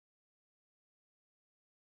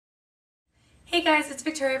Hey guys, it's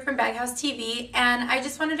Victoria from Baghouse TV, and I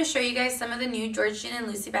just wanted to show you guys some of the new George, Gina, and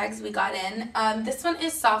Lucy bags we got in. This one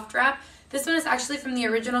is Softwrap. This one is actually from the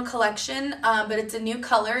original collection, but it's a new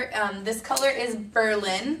color. This color is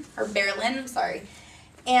Berlin, I'm sorry.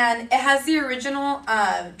 And it has the original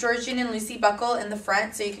George, Gina, and Lucy buckle in the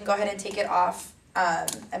front, so you can go ahead and take it off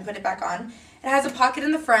and put it back on. It has a pocket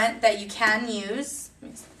in the front that you can use.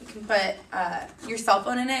 You can put your cell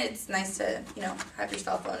phone in it. It's nice to, have your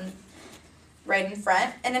cell phone right in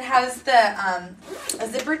front. And it has the a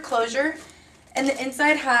zippered closure, and the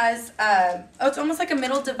inside has it's almost like a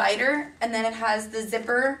middle divider, and then it has the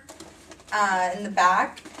zipper in the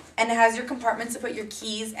back, and it has your compartments to put your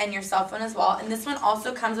keys and your cell phone as well. And this one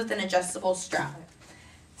also comes with an adjustable strap.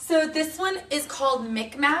 So this one is called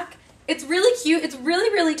Micmac. It's really cute. It's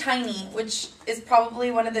really tiny, which is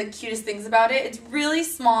probably one of the cutest things about it. It's really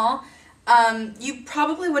small. You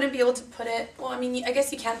probably wouldn't be able to put it, well, I mean, I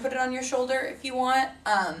guess you can put it on your shoulder if you want,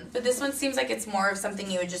 but this one seems like it's more of something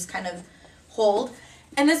you would just kind of hold.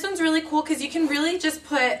 And this one's really cool because you can really just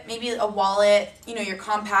put maybe a wallet, your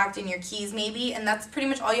compact and your keys maybe, and that's pretty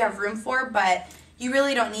much all you have room for, but you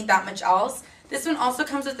really don't need that much else. This one also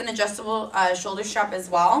comes with an adjustable shoulder strap as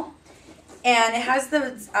well, and it has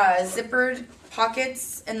the zippered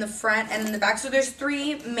pockets in the front and in the back. So there's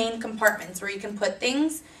 3 main compartments where you can put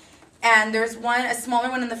things. And there's a smaller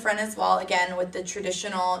one in the front as well, again, with the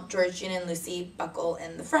traditional George, Gina, and Lucy buckle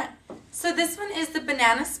in the front. So this one is the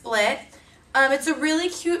banana split. It's a really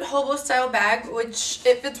cute hobo-style bag, which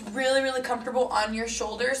it fits really comfortable on your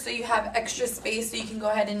shoulder, so you have extra space, so you can go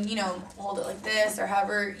ahead and, hold it like this or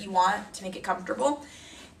however you want to make it comfortable.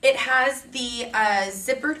 It has the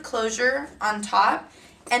zippered closure on top,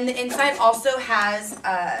 and the inside also has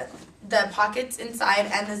the pockets inside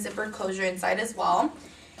and the zippered closure inside as well.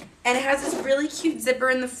 And it has this really cute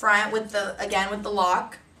zipper in the front with the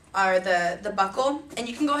lock or the buckle. And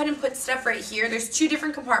you can go ahead and put stuff right here. There's 2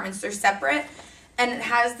 different compartments. They're separate. And it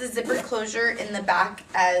has the zipper closure in the back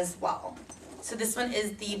as well. So this one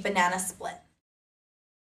is the banana split.